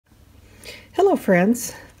Hello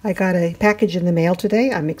friends, I got a package in the mail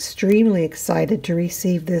today. I'm extremely excited to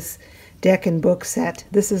receive this deck and book set.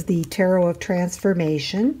 This is the Tarot of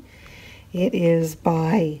Transformation. It is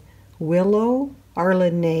by Willow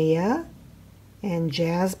Arlinea and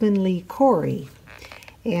Jasmine Lee Corey.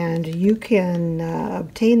 And you can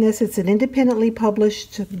obtain this. It's an independently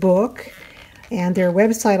published book, and their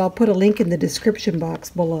website, I'll put a link in the description box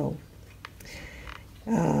below.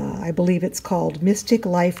 I believe it's called Mystic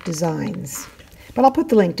Life Designs. But I'll put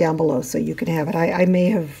the link down below so you can have it. I may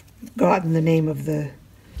have gotten the name of the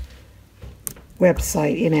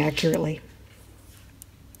website inaccurately.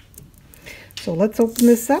 So let's open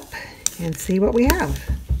this up and see what we have.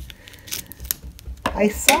 I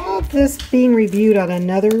saw this being reviewed on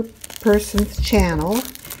another person's channel,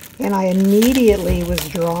 and I immediately was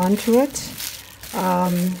drawn to it.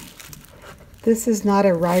 This is not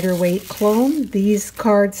a Rider-Waite clone. These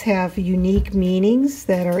cards have unique meanings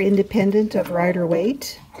that are independent of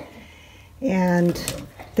Rider-Waite. And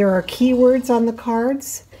there are keywords on the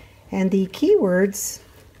cards, and the keywords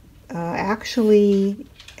actually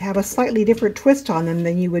have a slightly different twist on them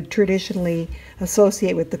than you would traditionally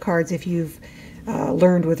associate with the cards if you've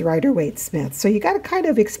learned with Rider-Waite Smith. So you got to kind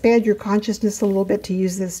of expand your consciousness a little bit to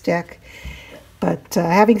use this deck. But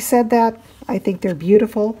having said that, I think they're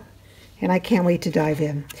beautiful, and I can't wait to dive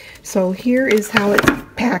in. So here is how it's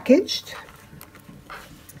packaged.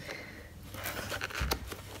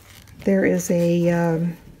 There is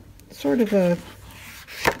a sort of a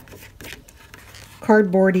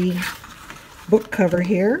cardboardy book cover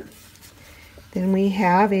here. Then we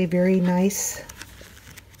have a very nice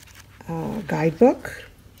guidebook.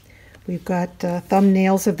 We've got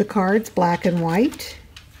thumbnails of the cards, black and white,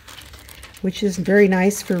 which is very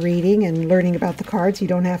nice for reading and learning about the cards. You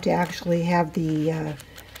don't have to actually have the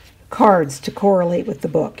cards to correlate with the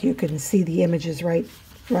book. You can see the images right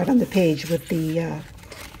on the page with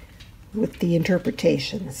the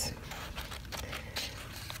interpretations.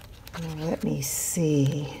 Now, let me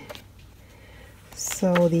see.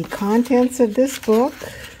 So the contents of this book,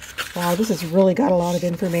 wow, this has really got a lot of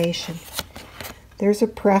information. There's a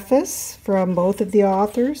preface from both of the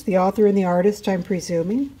authors, the author and the artist, I'm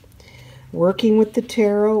presuming. Working with the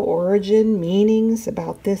tarot, origin, meanings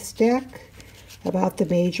about this deck, about the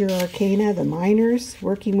major arcana, the minors,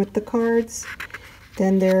 working with the cards.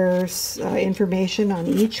 Then there's information on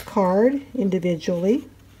each card individually.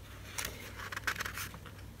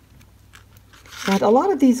 And a lot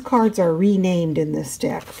of these cards are renamed in this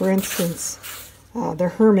deck. For instance, the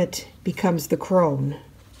Hermit becomes the Crone.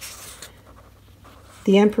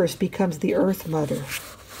 The Empress becomes the Earth Mother.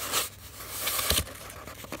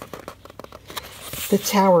 The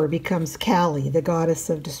Tower becomes Kali, the goddess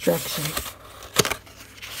of destruction.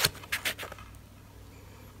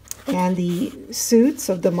 And the suits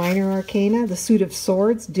of the minor arcana, the suit of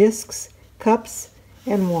swords, discs, cups,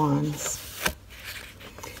 and wands.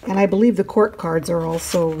 And I believe the court cards are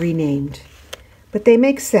also renamed. But they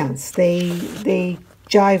make sense. They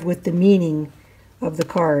jive with the meaning of the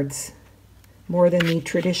cards more than the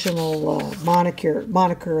traditional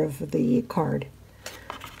moniker of the card.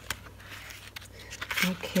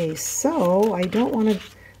 Okay, so I don't want to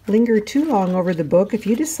linger too long over the book. If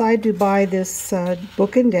you decide to buy this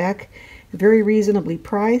book and deck, very reasonably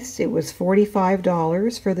priced. It was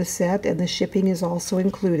 $45 for the set, and the shipping is also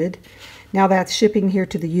included. Now that's shipping here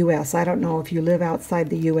to the U.S. I don't know if you live outside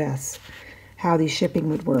the U.S. how the shipping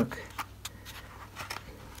would work.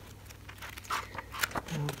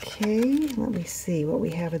 Okay, let me see what we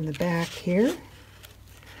have in the back here.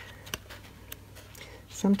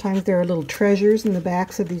 Sometimes there are little treasures in the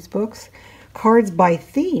backs of these books. Cards by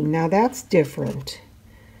theme. Now that's different.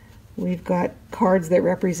 We've got cards that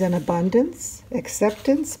represent abundance,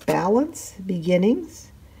 acceptance, balance,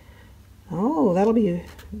 beginnings. Oh, that'll be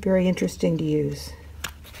very interesting to use.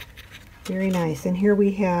 Very nice. And here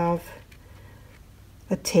we have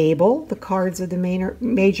a table, the cards of the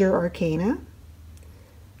major arcana,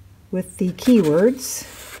 with the keywords.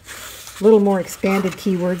 A little more expanded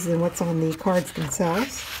keywords than what's on the cards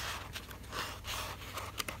themselves.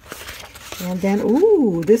 And then,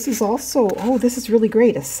 ooh, this is also, oh, this is really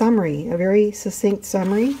great, a summary, a very succinct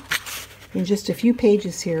summary in just a few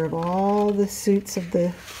pages here of all the suits of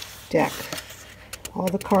the deck, all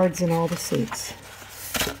the cards and all the suits.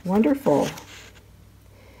 Wonderful.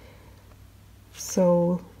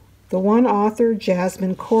 So the one author,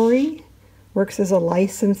 Jasmine Corey, works as a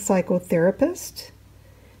licensed psychotherapist.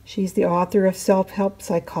 She's the author of self-help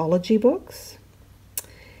psychology books.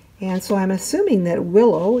 And so I'm assuming that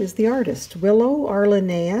Willow is the artist. Willow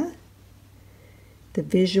Arlinea, the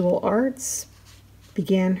visual arts,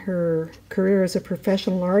 Began her career as a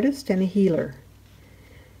professional artist and a healer.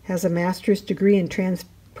 Has a master's degree in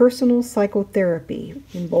transpersonal psychotherapy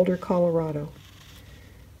in Boulder, Colorado.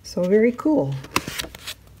 So very cool.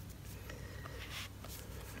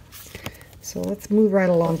 So let's move right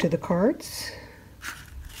along to the cards.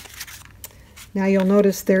 Now you'll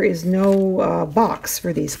notice there is no box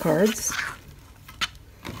for these cards.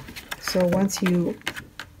 So once you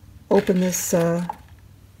open this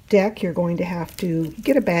deck, you're going to have to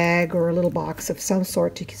get a bag or a little box of some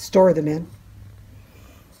sort to store them in.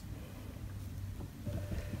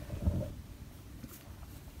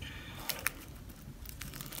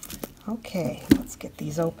 Okay, let's get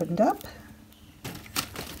these opened up.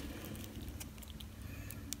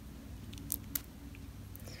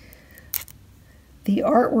 The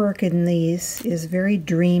artwork in these is very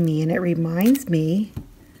dreamy, and it reminds me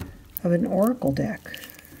of an oracle deck.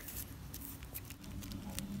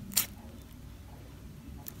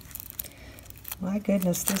 My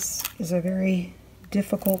goodness, this is a very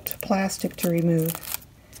difficult plastic to remove.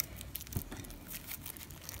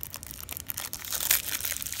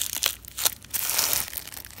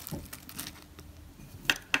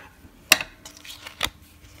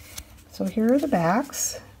 So here are the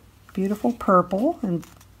backs. Beautiful purple and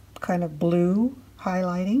kind of blue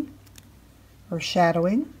highlighting or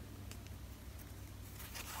shadowing.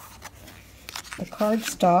 The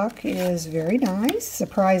cardstock is very nice,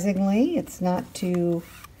 surprisingly. It's not too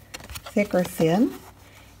thick or thin.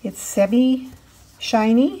 It's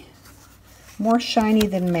semi-shiny, more shiny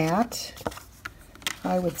than matte,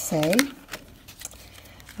 I would say.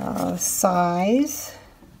 Size,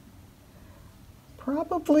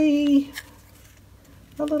 probably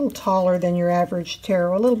a little taller than your average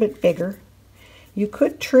tarot, a little bit bigger. You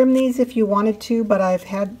could trim these if you wanted to, but I've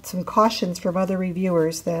had some cautions from other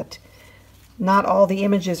reviewers that not all the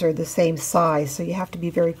images are the same size, so you have to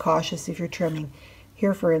be very cautious if you're trimming.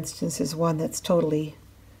 Here, for instance, is one that's totally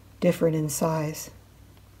different in size.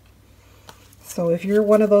 So if you're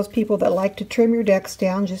one of those people that like to trim your decks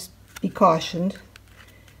down, just be cautioned.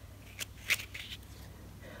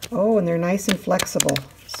 Oh, and they're nice and flexible.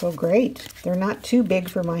 So great. They're not too big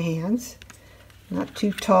for my hands. Not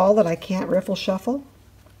too tall that I can't riffle shuffle.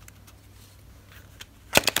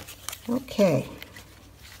 Okay.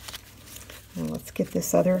 Now let's get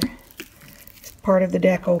this other part of the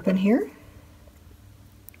deck open here.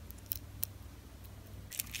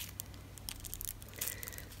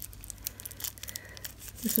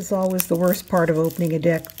 This is always the worst part of opening a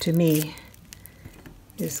deck to me,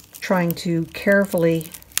 is trying to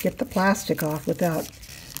carefully get the plastic off without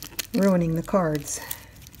ruining the cards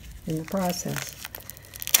in the process.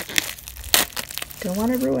 Don't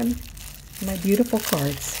want to ruin my beautiful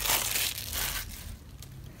cards.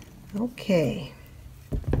 Okay,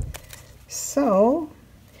 so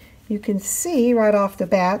you can see right off the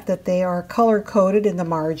bat that they are color-coded in the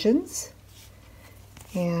margins,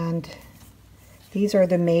 and these are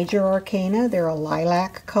the major arcana. They're a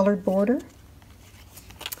lilac colored border.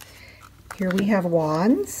 Here we have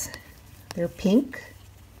wands. They're pink.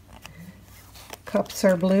 Cups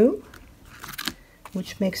are blue,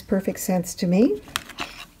 which makes perfect sense to me.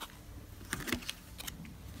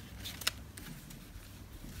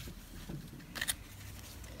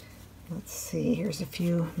 Let's see, here's a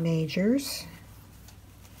few majors.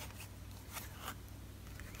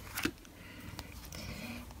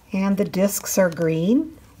 And the discs are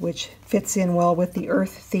green, which fits in well with the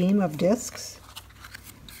earth theme of discs.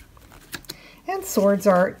 And swords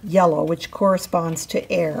are yellow, which corresponds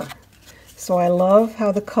to air. So I love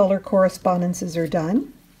how the color correspondences are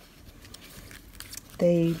done.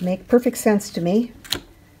 They make perfect sense to me.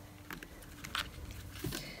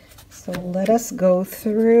 So let us go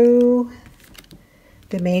through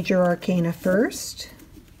the major arcana first.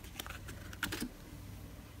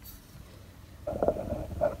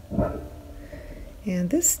 And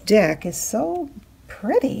this deck is so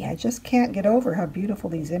pretty. I just can't get over how beautiful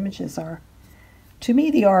these images are. To me,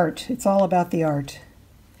 the art, it's all about the art.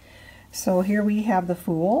 So here we have the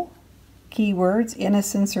Fool, keywords,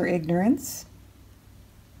 innocence or ignorance.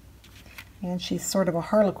 And she's sort of a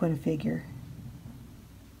harlequin figure.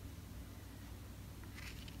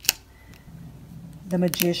 The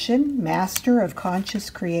Magician, master of conscious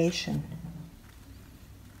creation.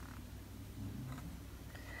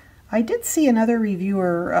 I did see another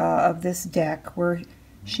reviewer of this deck where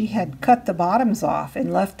she had cut the bottoms off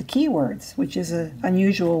and left the keywords, which is an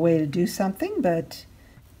unusual way to do something, but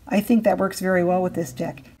I think that works very well with this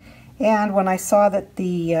deck. And when I saw that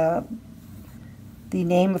the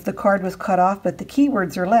name of the card was cut off, but the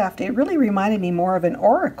keywords are left, it really reminded me more of an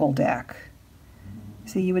oracle deck.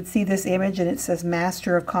 So you would see this image and it says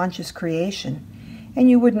Master of Conscious Creation. And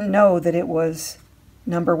you wouldn't know that it was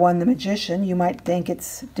number 1, the Magician. You might think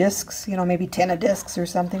it's discs, you know, maybe 10 of discs or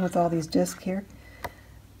something with all these discs here.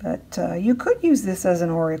 But you could use this as an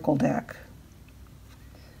oracle deck.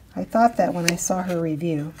 I thought that when I saw her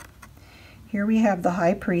review. Here we have the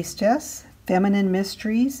High Priestess, Feminine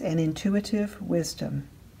Mysteries and Intuitive Wisdom.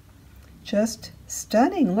 Just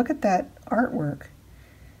stunning. Look at that artwork.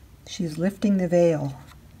 She's lifting the veil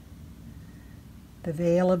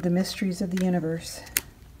of the mysteries of the universe.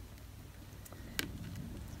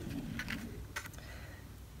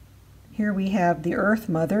 Here we have the Earth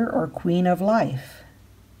Mother, or Queen of Life.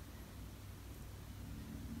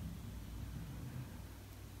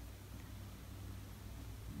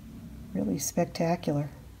 Really spectacular.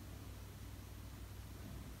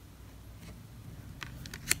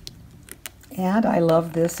 And I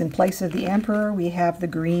love this. In place of the Emperor, we have the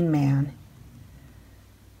Green Man.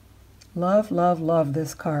 Love, love, love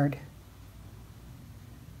this card.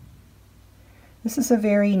 This is a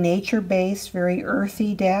very nature-based, very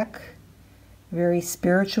earthy deck. Very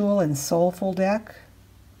spiritual and soulful deck.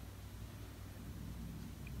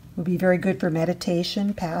 Will be very good for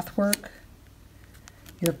meditation, path work.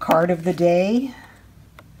 Your card of the day.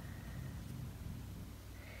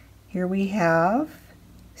 Here we have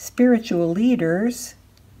spiritual leaders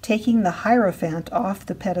taking the Hierophant off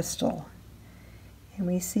the pedestal. And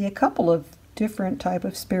we see a couple of different type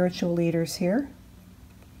of spiritual leaders here.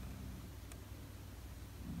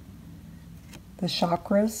 The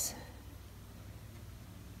chakras.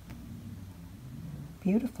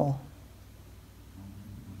 Beautiful.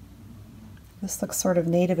 This looks sort of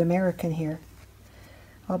Native American here.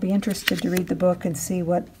 I'll be interested to read the book and see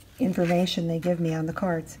what information they give me on the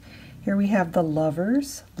cards. Here we have the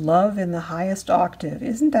Lovers, love in the highest octave.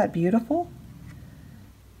 Isn't that beautiful?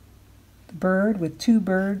 The bird with 2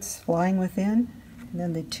 birds flying within, and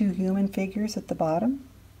then the 2 human figures at the bottom.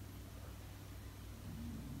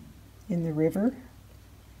 In the river,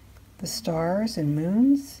 the stars and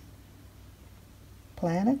moons,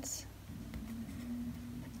 planets.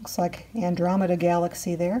 Looks like Andromeda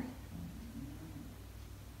Galaxy there.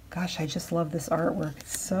 Gosh, I just love this artwork.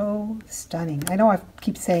 It's so stunning. I know I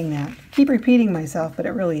keep saying that. Keep repeating myself, but it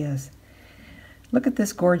really is. Look at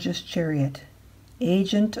this gorgeous chariot.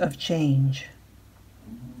 Agent of change.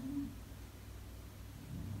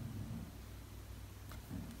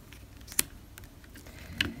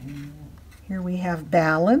 Here we have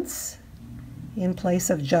balance in place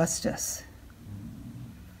of justice.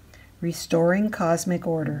 Restoring cosmic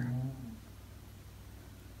order.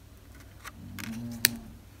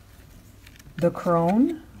 The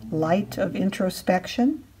crone, light of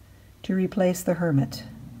introspection, to replace the hermit.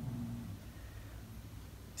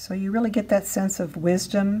 So you really get that sense of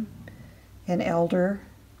wisdom and elder,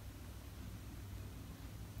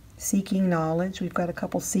 seeking knowledge. We've got a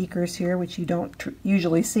couple seekers here, which you don't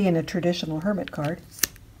usually see in a traditional hermit card.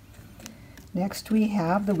 Next we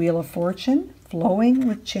have the Wheel of Fortune, flowing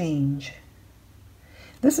with change.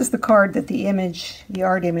 This is the card that the image, the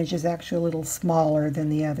art image, is actually a little smaller than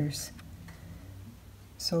the others.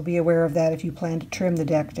 So be aware of that if you plan to trim the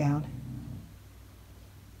deck down.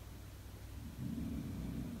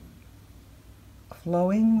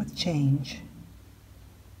 Flowing with change.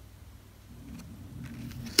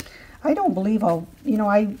 I don't believe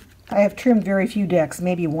I have trimmed very few decks,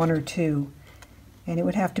 maybe 1 or 2. And it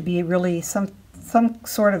would have to be really some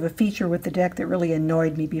sort of a feature with the deck that really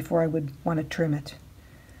annoyed me before I would want to trim it.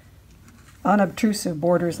 Unobtrusive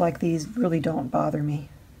borders like these really don't bother me.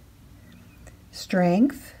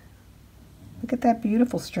 Strength. Look at that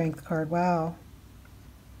beautiful strength card. Wow.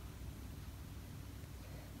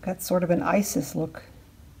 Got sort of an Isis look.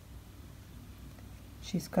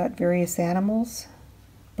 She's got various animals.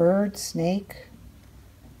 Bird, snake.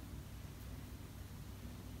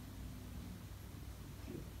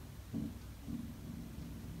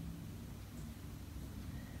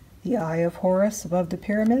 The Eye of Horus above the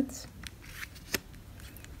pyramids.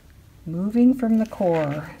 Moving from the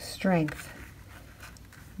core, strength.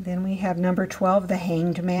 Then we have number 12, the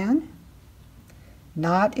Hanged Man.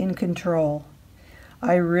 Not in control.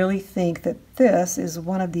 I really think that this is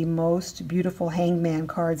one of the most beautiful Hanged Man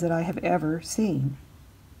cards that I have ever seen.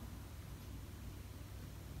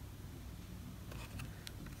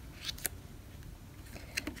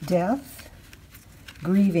 Death,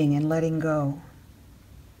 grieving and letting go.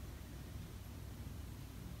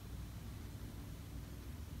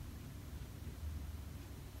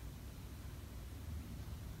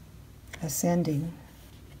 Ascending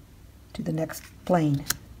to the next plane.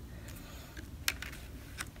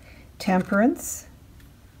 Temperance,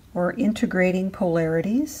 or integrating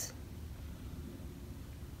polarities.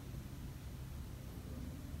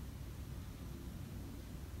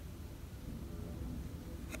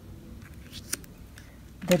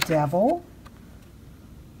 The devil,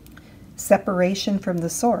 separation from the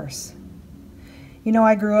source. You know,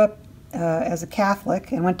 I grew up as a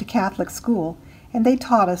Catholic and went to Catholic school, and they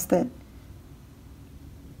taught us that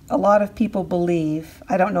a lot of people believe,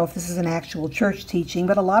 I don't know if this is an actual church teaching,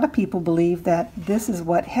 but a lot of people believe that this is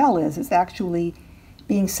what hell is. It's actually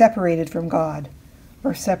being separated from God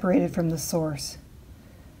or separated from the source.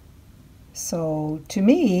 So to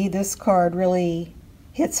me, this card really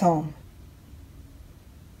hits home.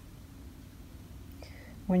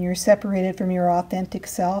 When you're separated from your authentic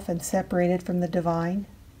self and separated from the divine,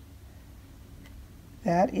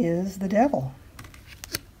 that is the devil.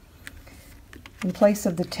 In place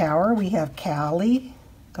of the tower, we have Kali,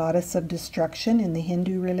 goddess of destruction in the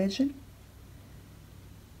Hindu religion.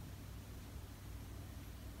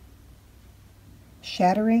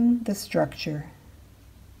 Shattering the structure.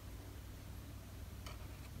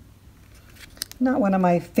 Not one of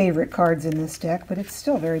my favorite cards in this deck, but it's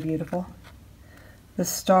still very beautiful. The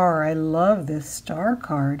Star, I love this Star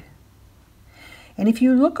card. And if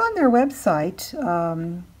you look on their website,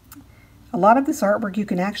 a lot of this artwork you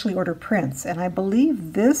can actually order prints, and I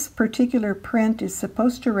believe this particular print is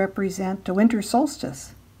supposed to represent the winter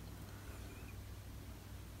solstice.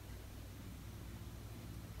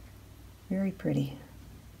 Very pretty.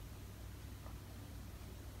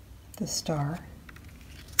 The Star.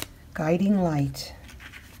 Guiding light.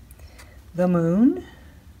 The Moon.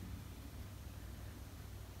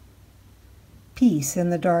 Peace in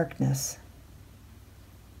the darkness.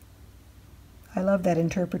 I love that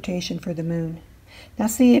interpretation for the moon. Now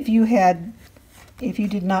see, if you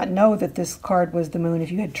did not know that this card was the moon, if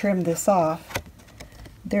you had trimmed this off,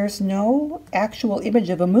 there's no actual image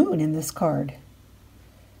of a moon in this card.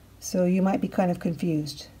 So you might be kind of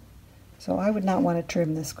confused. So I would not want to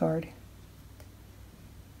trim this card.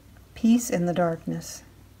 Peace in the darkness.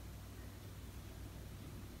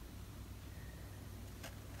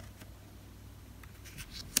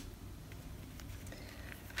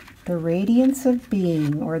 The radiance of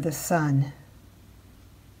being, or the sun.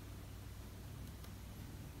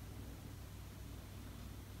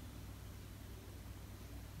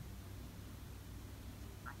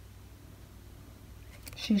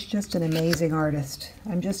 She's just an amazing artist.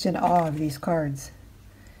 I'm just in awe of these cards.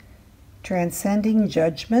 Transcending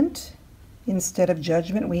judgment. Instead of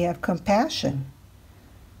judgment, we have compassion.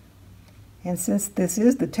 And since this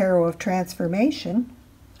is the Tarot of Transformation,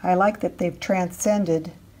 I like that they've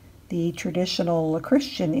transcended the traditional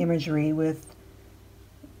Christian imagery with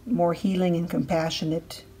more healing and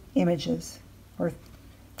compassionate images or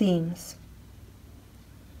themes.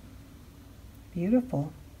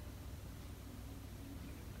 Beautiful.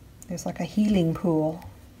 There's like a healing pool.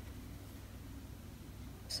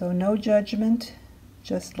 So no judgment,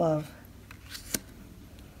 just love.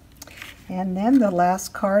 And then the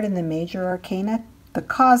last card in the major arcana, the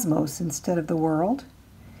cosmos instead of the world.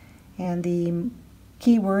 And the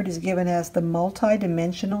key word is given as the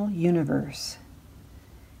multi-dimensional universe.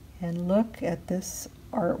 And look at this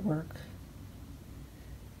artwork.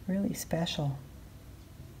 Really special.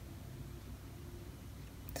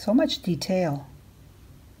 So much detail.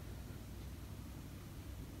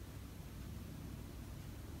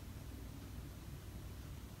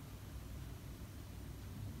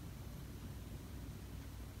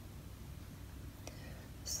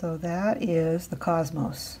 So that is the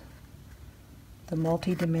cosmos, the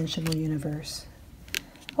multi-dimensional universe.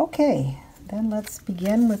 Okay, then let's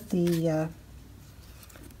begin with the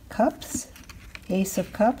cups, Ace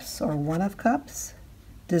of Cups or One of Cups,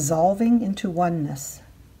 dissolving into oneness.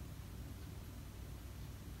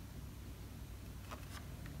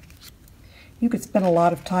 You could spend a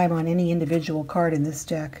lot of time on any individual card in this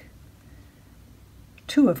deck.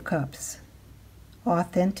 Two of Cups,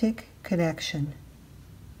 authentic connection.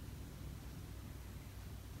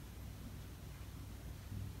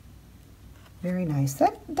 Very nice.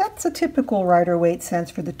 That's a typical Rider-Waite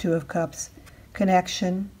sense for the Two of Cups.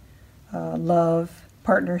 Connection, love,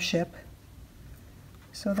 partnership.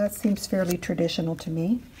 So that seems fairly traditional to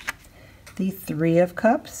me. The Three of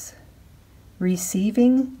Cups,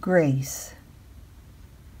 receiving grace.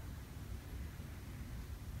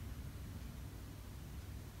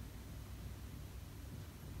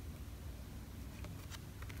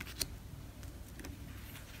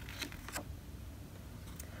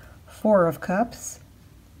 Four of Cups,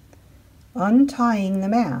 untying the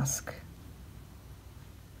mask,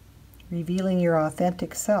 revealing your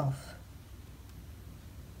authentic self.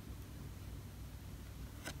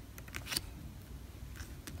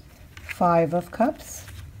 Five of Cups.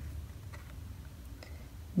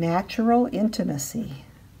 Natural intimacy.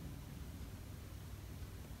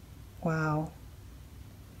 Wow.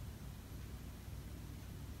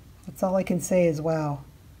 That's all I can say is wow.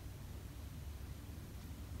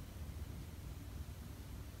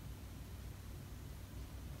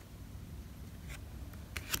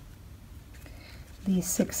 The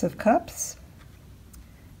Six of Cups.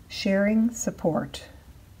 Sharing support.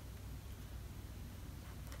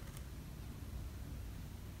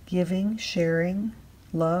 Giving, sharing,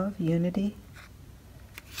 love, unity.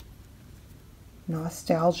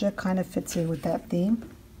 Nostalgia kind of fits in with that theme.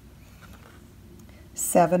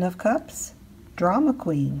 Seven of Cups, drama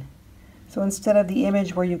queen. So instead of the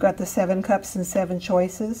image where you've got the 7 cups and 7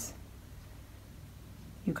 choices,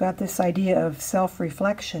 you've got this idea of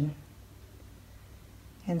self-reflection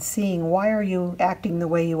and seeing why are you acting the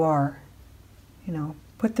way you are. You know,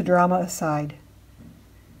 put the drama aside.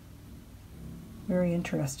 Very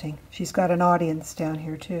interesting. She's got an audience down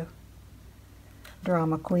here too.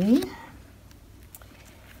 Drama queen.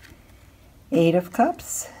 Eight of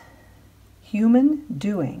Cups, human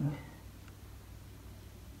doing.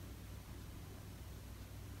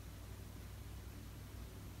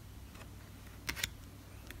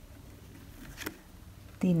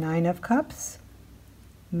 The Nine of Cups,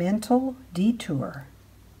 mental detour.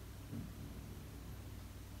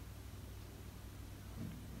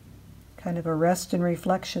 Kind of a rest and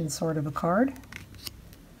reflection sort of a card.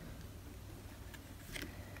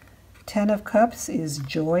 Ten of Cups is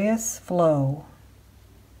joyous flow.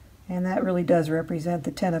 And that really does represent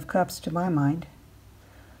the Ten of Cups to my mind.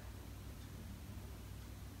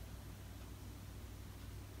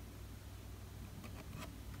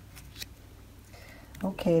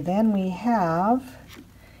 Okay, then we have,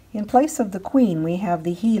 in place of the Queen, we have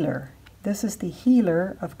the Healer. This is the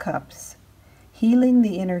Healer of Cups, healing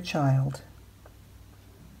the inner child.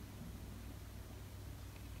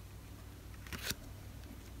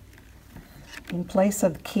 In place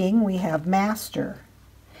of King, we have Master.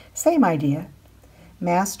 Same idea.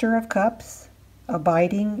 Master of Cups,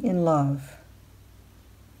 abiding in love.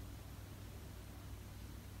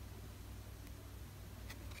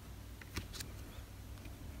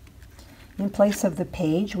 In place of the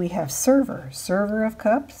Page, we have Server. Server of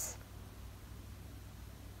Cups,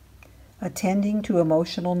 attending to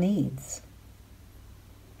emotional needs.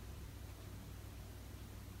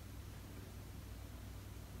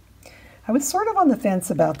 I was sort of on the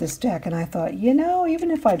fence about this deck, and I thought, you know,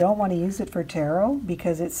 even if I don't want to use it for tarot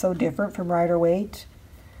because it's so different from Rider-Waite,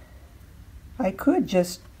 I could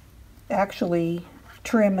just actually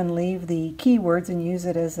trim and leave the keywords and use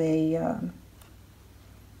it as an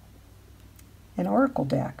oracle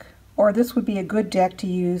deck. Or this would be a good deck to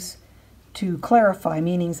use to clarify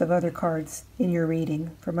meanings of other cards in your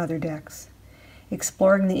reading from other decks.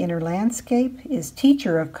 Exploring the inner landscape is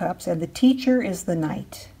Teacher of Cups, and the teacher is the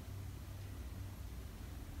Knight.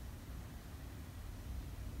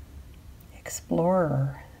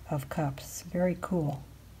 Explorer of Cups, very cool.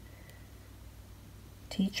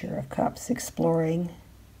 Teacher of Cups, exploring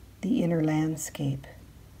the inner landscape.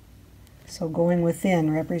 So going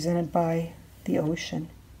within, represented by the ocean.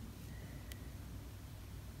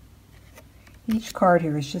 Each card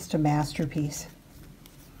here is just a masterpiece.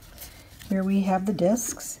 Here we have the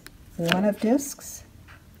discs. One of discs,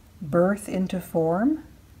 birth into form.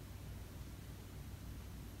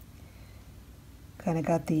 Kind of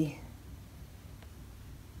got the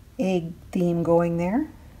egg theme going there.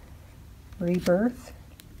 Rebirth.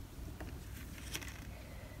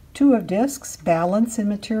 Two of discs, balance in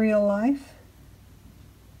material life.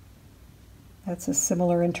 That's a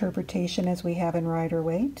similar interpretation as we have in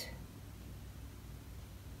Rider-Waite.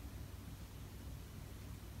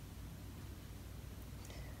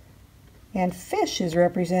 And fish is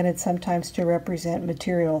represented sometimes to represent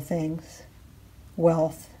material things,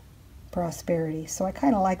 wealth, prosperity. So I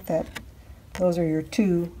kind of like that. Those are your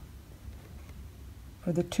two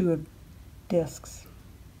for the two of discs.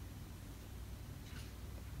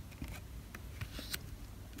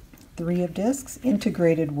 Three of discs,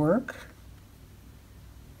 integrated work.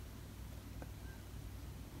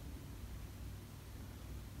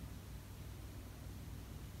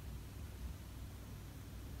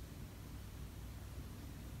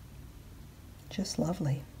 Just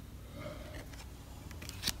lovely.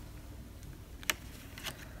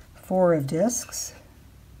 Four of discs.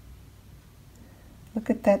 Look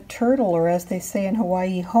at that turtle, or as they say in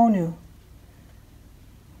Hawaii, honu.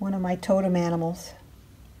 One of my totem animals.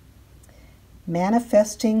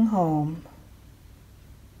 Manifesting home.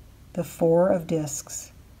 The Four of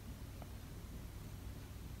discs.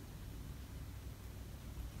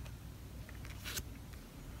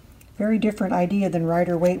 Very different idea than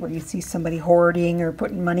Rider-Waite, where you see somebody hoarding or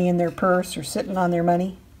putting money in their purse or sitting on their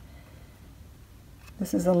money.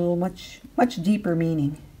 This is a little much deeper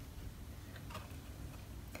meaning.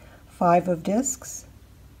 5 of discs,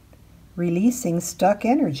 releasing stuck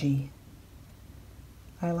energy.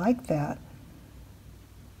 I like that.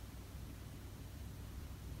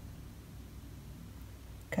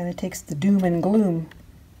 Kind of takes the doom and gloom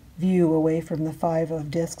view away from the 5 of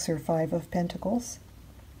discs or 5 of pentacles.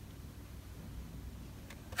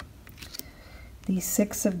 The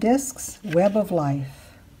 6 of discs, web of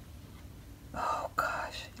life. Oh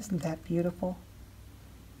gosh, isn't that beautiful?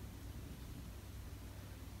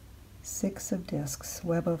 6 of discs,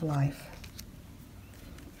 web of life.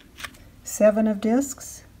 7 of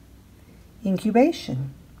discs,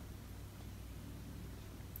 incubation.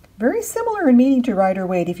 Very similar in meaning to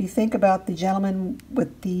Rider-Waite. If you think about the gentleman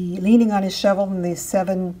with the leaning on his shovel and the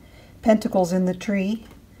 7 pentacles in the tree,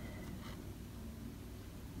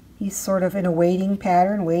 he's sort of in a waiting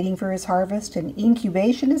pattern, waiting for his harvest. And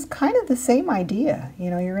incubation is kind of the same idea.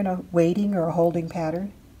 You know, you're in a waiting or a holding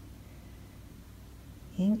pattern.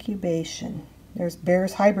 Incubation. There's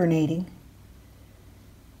bears hibernating.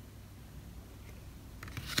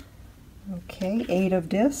 Okay, 8 of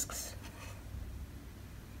discs.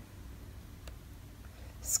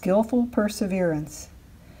 Skillful perseverance.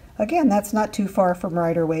 Again, that's not too far from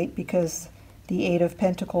Rider-Waite, because the 8 of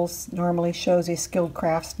Pentacles normally shows a skilled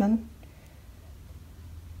craftsman,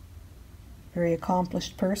 very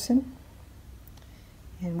accomplished person.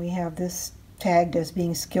 And we have this tagged as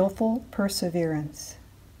being skillful perseverance.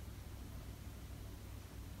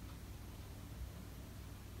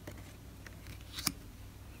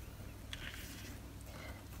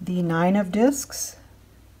 The 9 of discs,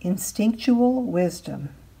 instinctual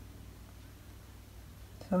wisdom.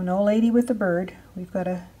 So no lady with a bird. We've got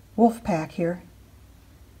a wolf pack here.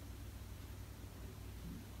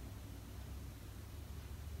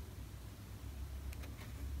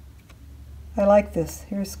 I like this.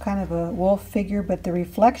 Here's kind of a wolf figure, but the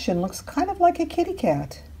reflection looks kind of like a kitty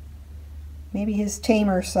cat. Maybe his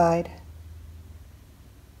tamer side.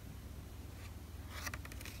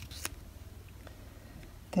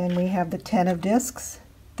 Then we have the 10 of discs,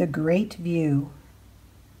 the great view.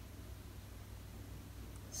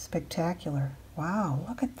 Spectacular. Wow,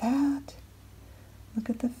 look at that. Look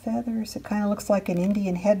at the feathers. It kind of looks like an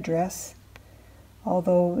Indian headdress,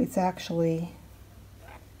 although it's actually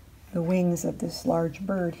the wings of this large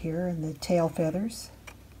bird here and the tail feathers.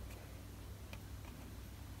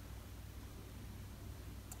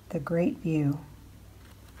 The great view.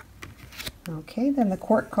 Okay, then the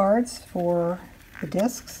court cards for the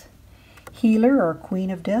discs. Healer or Queen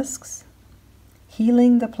of Discs.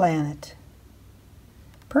 Healing the planet.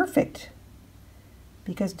 Perfect,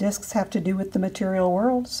 because discs have to do with the material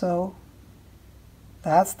world, so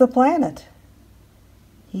that's the planet.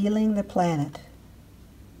 Healing the planet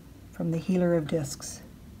from the Healer of Discs.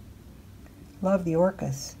 Love the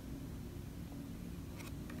orcas.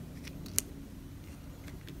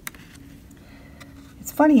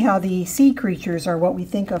 It's funny how the sea creatures are what we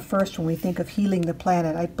think of first when we think of healing the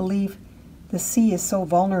planet. I believe the sea is so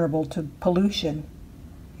vulnerable to pollution,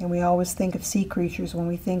 and we always think of sea creatures when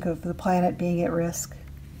we think of the planet being at risk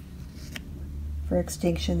for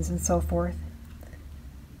extinctions and so forth.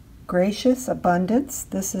 Gracious abundance.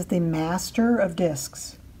 This is the Master of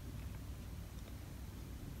Discs.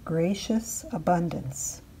 Gracious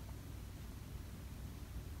abundance.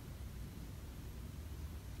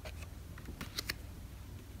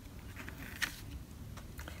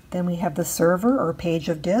 Then we have the Server or Page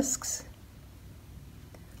of Discs.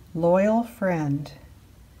 Loyal friend.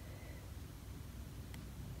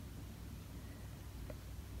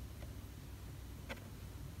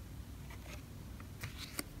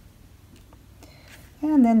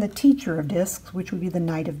 And then the Teacher of Discs, which would be the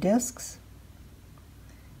Knight of Discs.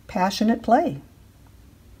 Passionate play.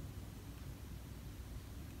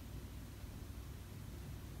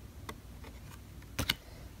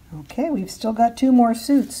 Okay, we've still got 2 more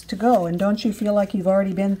suits to go, and don't you feel like you've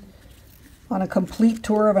already been on a complete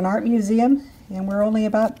tour of an art museum? And we're only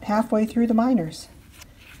about halfway through the minors.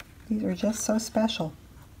 These are just so special.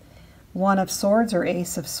 1 of Swords or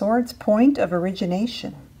Ace of Swords, point of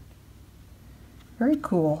origination. Very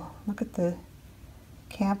cool. Look at the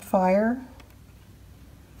campfire.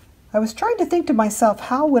 I was trying to think to myself,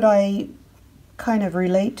 how would I kind of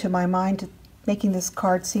relate to my mind to making this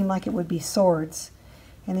card seem like it would be swords?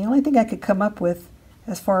 And the only thing I could come up with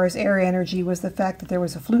as far as air energy was the fact that there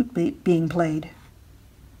was a flute being played.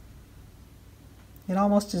 It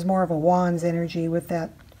almost is more of a wand's energy with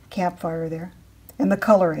that campfire there. And the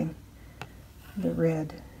coloring, the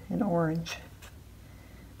red and orange.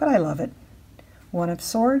 But I love it. 1 of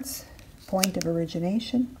Swords, point of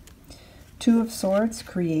origination. 2 of Swords,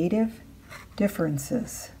 creative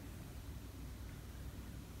differences.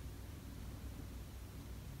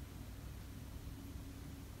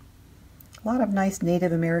 A lot of nice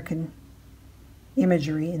Native American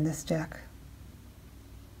imagery in this deck.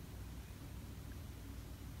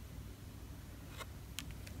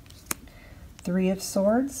 3 of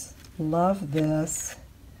Swords, love this.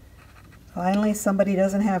 Finally, somebody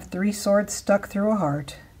doesn't have 3 swords stuck through a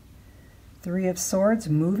heart. 3 of Swords,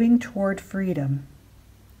 moving toward freedom.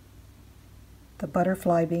 The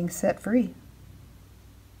butterfly being set free.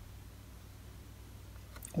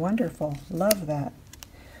 Wonderful, love that.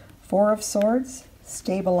 4 of Swords,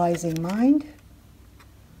 stabilizing mind.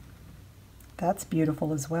 That's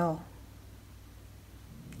beautiful as well.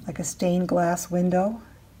 Like a stained glass window.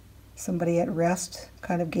 Somebody at rest,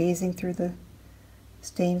 kind of gazing through the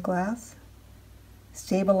stained glass.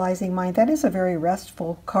 Stabilizing mind, that is a very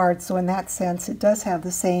restful card, so in that sense it does have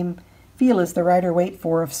the same feel as the Rider-Waite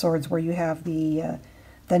 4 of Swords, where you have the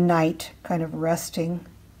knight kind of resting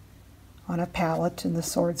on a pallet and the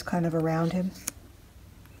swords kind of around him.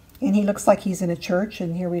 And he looks like he's in a church,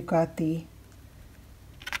 and here we've got the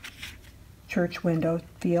church window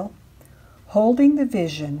feel. Holding the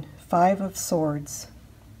vision, 5 of Swords.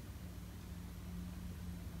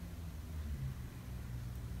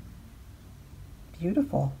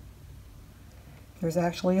 Beautiful. There's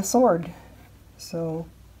actually a sword, so,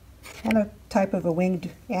 and a type of a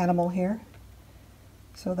winged animal here.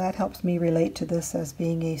 So that helps me relate to this as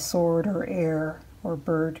being a sword or air or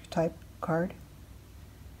bird type card.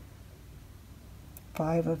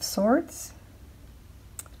 5 of Swords,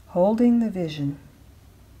 holding the vision.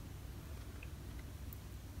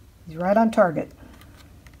 He's right on target.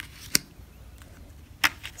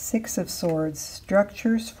 6 of Swords,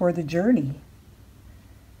 structures for the journey.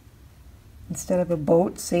 Instead of a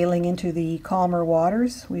boat sailing into the calmer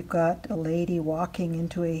waters, we've got a lady walking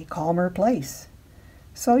into a calmer place.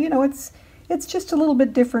 So, you know, it's just a little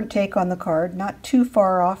bit different take on the card, not too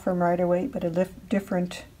far off from Rider-Waite, but a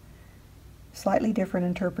different, slightly different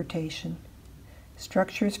interpretation.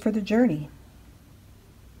 Structures for the journey.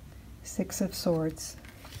 6 of Swords.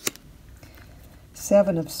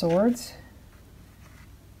 7 of Swords.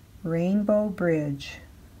 Rainbow Bridge.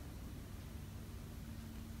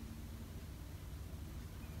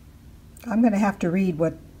 I'm going to have to read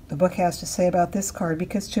what the book has to say about this card,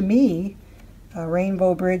 because to me, a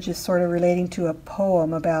Rainbow Bridge is sort of relating to a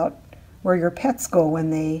poem about where your pets go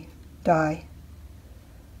when they die.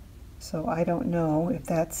 So I don't know if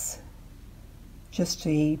that's just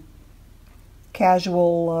a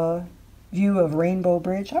casual view of Rainbow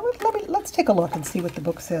Bridge. Let's take a look and see what the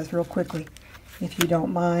book says real quickly, if you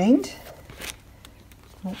don't mind.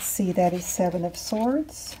 Let's see, that is 7 of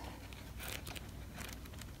Swords.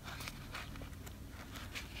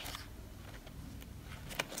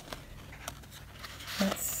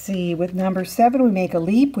 Let's see, with number 7 we make a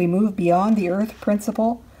leap. We move beyond the earth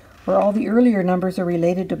principle, where all the earlier numbers are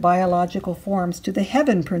related to biological forms, to the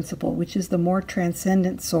heaven principle, which is the more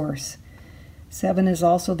transcendent source. 7 is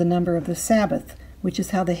also the number of the Sabbath, which is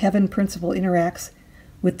how the heaven principle interacts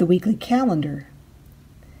with the weekly calendar.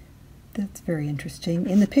 That's very interesting.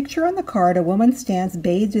 In the picture on the card, a woman stands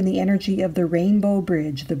bathed in the energy of the Rainbow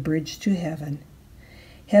Bridge, the bridge to heaven.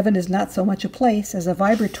 Heaven is not so much a place as a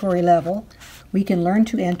vibratory level we can learn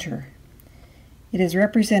to enter. It is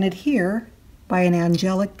represented here by an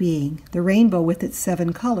angelic being. The rainbow with its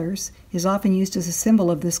 7 colors is often used as a symbol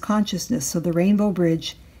of this consciousness, so the Rainbow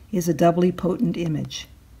Bridge is a doubly potent image.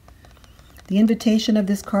 The invitation of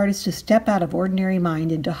this card is to step out of ordinary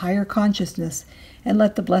mind into higher consciousness and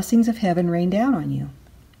let the blessings of heaven rain down on you.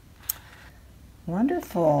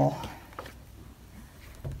 Wonderful.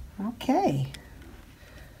 Okay.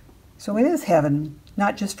 So it is heaven,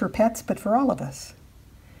 not just for pets, but for all of us.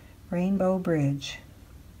 Rainbow Bridge.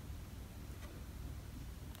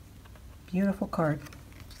 Beautiful card.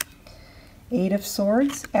 8 of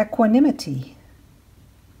Swords, equanimity.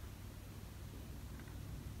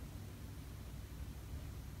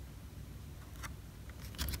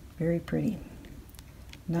 Very pretty.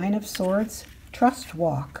 9 of Swords, trust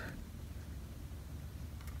walk.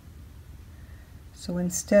 So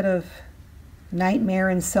instead of nightmare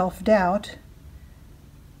and self-doubt,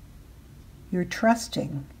 you're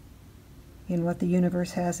trusting in what the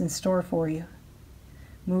universe has in store for you,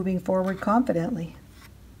 moving forward confidently.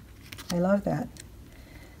 I love that.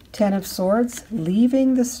 10 of Swords,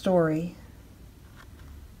 leaving the story.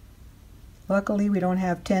 Luckily, we don't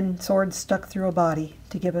have 10 swords stuck through a body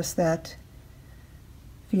to give us that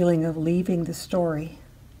feeling of leaving the story.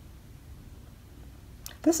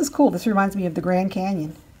 This is cool. This reminds me of the Grand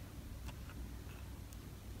Canyon.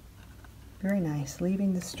 Very nice.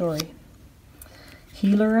 Leaving the story.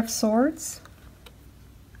 Healer of Swords,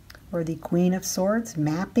 or the Queen of Swords,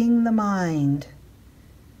 mapping the mind.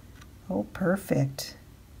 Oh, perfect.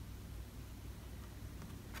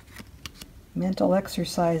 Mental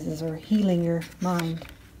exercises or healing your mind.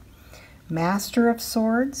 Master of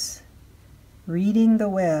Swords, reading the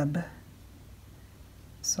web.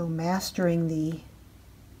 So mastering the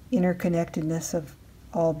interconnectedness of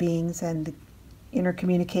all beings and the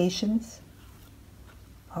intercommunications.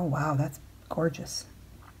 Oh wow, that's gorgeous.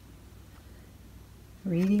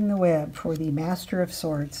 Reading the web for the Master of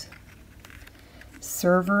Swords.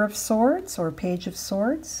 Server of Swords or Page of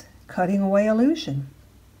Swords, cutting away illusion.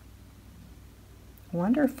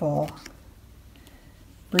 Wonderful.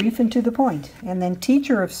 Brief and to the point. And then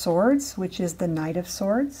Teacher of Swords, which is the Knight of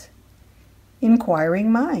Swords.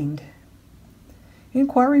 Inquiring Mind.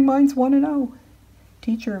 Inquiring Minds want to know.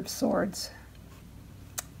 Teacher of Swords.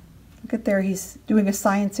 Look at there, he's doing a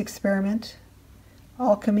science experiment.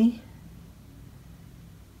 Alchemy.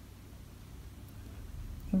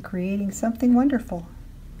 And creating something wonderful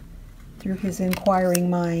through his inquiring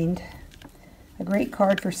mind. A great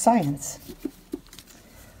card for science.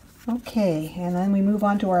 Okay, and then we move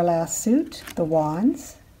on to our last suit, the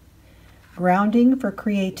Wands. Grounding for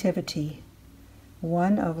creativity.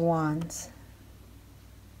 One of Wands.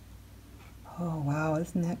 Oh wow,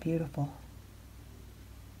 isn't that beautiful?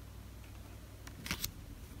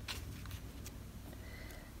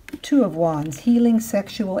 Two of Wands, healing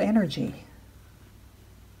sexual energy.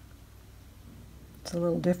 It's a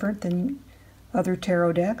little different than other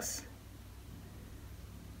tarot decks.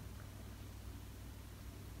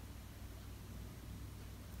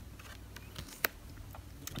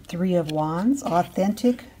 Three of Wands,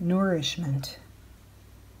 authentic nourishment.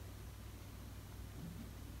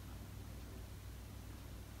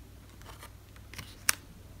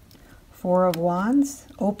 Four of Wands,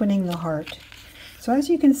 opening the heart. So as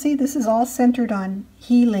you can see, this is all centered on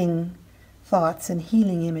healing thoughts and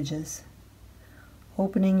healing images.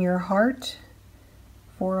 Opening your heart,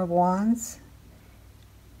 Four of Wands.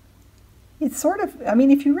 It's sort of, I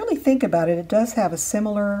mean, if you really think about it, it does have a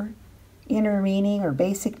similar inner meaning or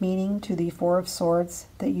basic meaning to the Four of Swords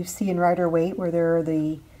that you see in Rider-Waite, where there are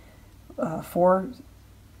the Four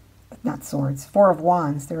of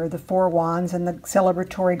Wands. There are the four wands and the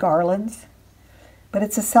celebratory garlands. But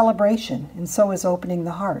it's a celebration, and so is opening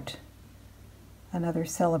the heart. Another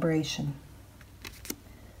celebration.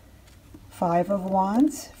 Five of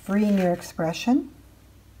Wands, freeing your expression.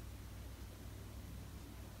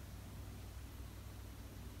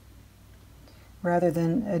 Rather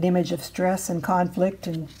than an image of stress and conflict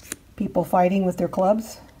and people fighting with their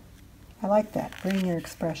clubs. I like that, freeing your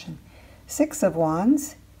expression. Six of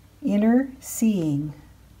Wands, inner seeing.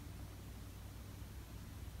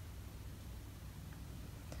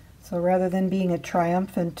 So rather than being a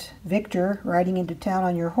triumphant victor riding into town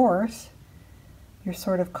on your horse, you're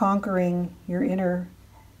sort of conquering your inner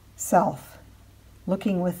self,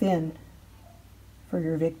 looking within for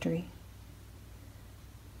your victory.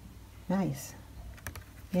 Nice.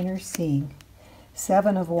 Inner seeing.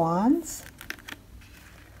 Seven of Wands,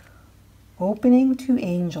 opening to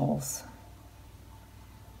angels.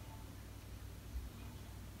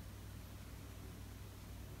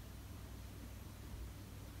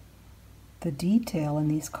 The detail in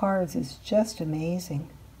these cards is just amazing.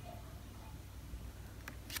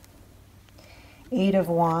 Eight of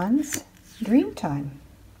Wands, dream time.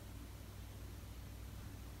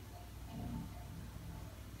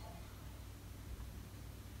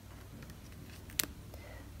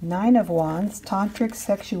 Nine of Wands, tantric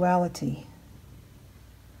sexuality.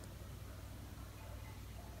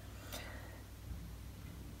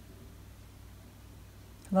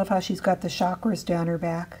 I love how she's got the chakras down her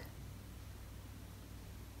back.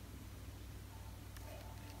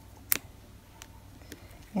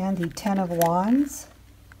 And the Ten of Wands,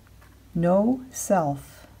 no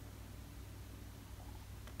self.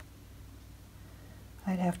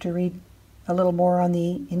 I'd have to read a little more on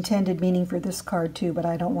the intended meaning for this card too, but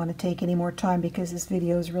I don't want to take any more time because this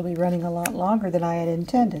video is really running a lot longer than I had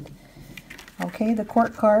intended. Okay, the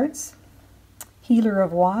court cards. Healer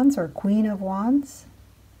of Wands or Queen of Wands.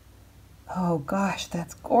 Oh gosh,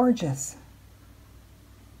 that's gorgeous.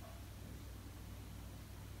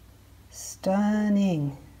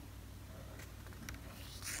 Stunning.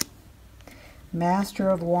 Master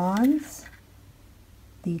of Wands,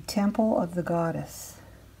 the Temple of the Goddess.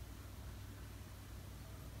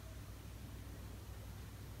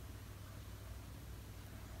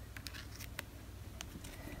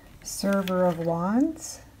 Server of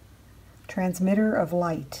Wands, Transmitter of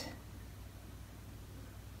Light.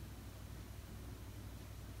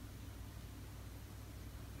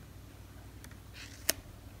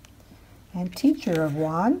 And Teacher of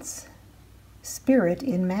Wands, Spirit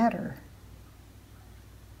in Matter.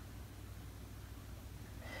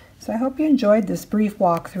 So I hope you enjoyed this brief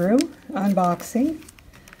walkthrough, unboxing.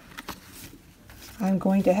 I'm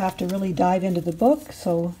going to have to really dive into the book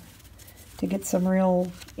to get some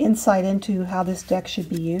real insight into how this deck should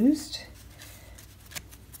be used.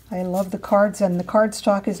 I love the cards, and the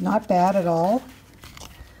cardstock is not bad at all.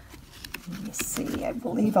 Let me see, I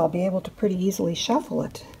believe I'll be able to pretty easily shuffle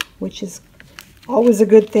it, which is always a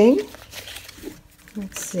good thing.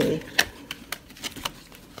 Let's see.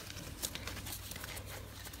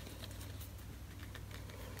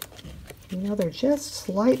 You know, they're just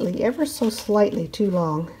slightly, ever so slightly too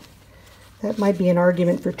long. That might be an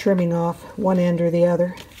argument for trimming off one end or the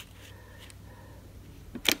other.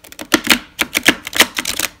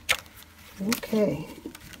 Okay,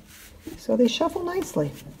 so they shuffle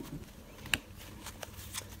nicely.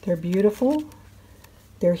 They're beautiful,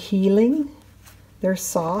 they're healing, they're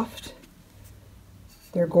soft,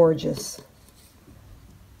 they're gorgeous.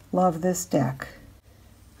 Love this deck.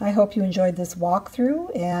 I hope you enjoyed this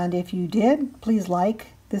walkthrough, and if you did, please like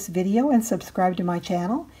this video and subscribe to my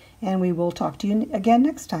channel, and we will talk to you again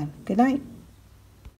next time. Good night.